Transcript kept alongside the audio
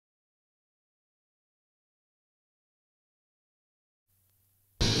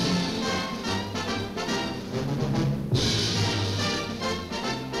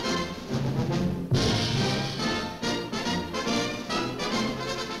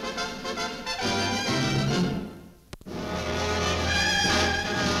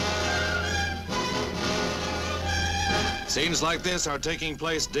Scenes like this are taking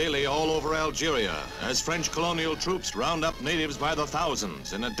place daily all over Algeria as French colonial troops round up natives by the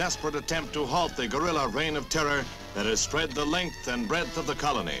thousands in a desperate attempt to halt the guerrilla reign of terror that has spread the length and breadth of the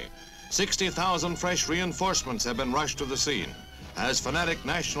colony. 60,000 fresh reinforcements have been rushed to the scene as fanatic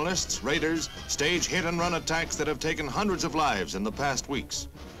nationalists, raiders, stage hit-and-run attacks that have taken hundreds of lives in the past weeks.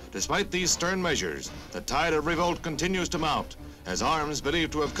 Despite these stern measures, the tide of revolt continues to mount as arms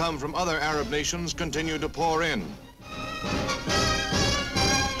believed to have come from other Arab nations continue to pour in.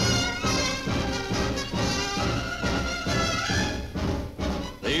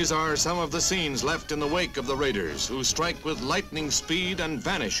 These are some of the scenes left in the wake of the raiders, who strike with lightning speed and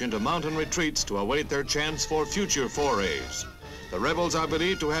vanish into mountain retreats to await their chance for future forays. The rebels are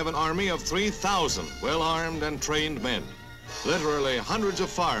believed to have an army of 3,000 well-armed and trained men. Literally hundreds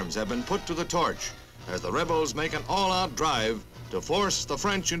of farms have been put to the torch as the rebels make an all-out drive to force the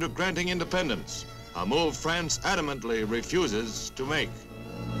French into granting independence, a move France adamantly refuses to make.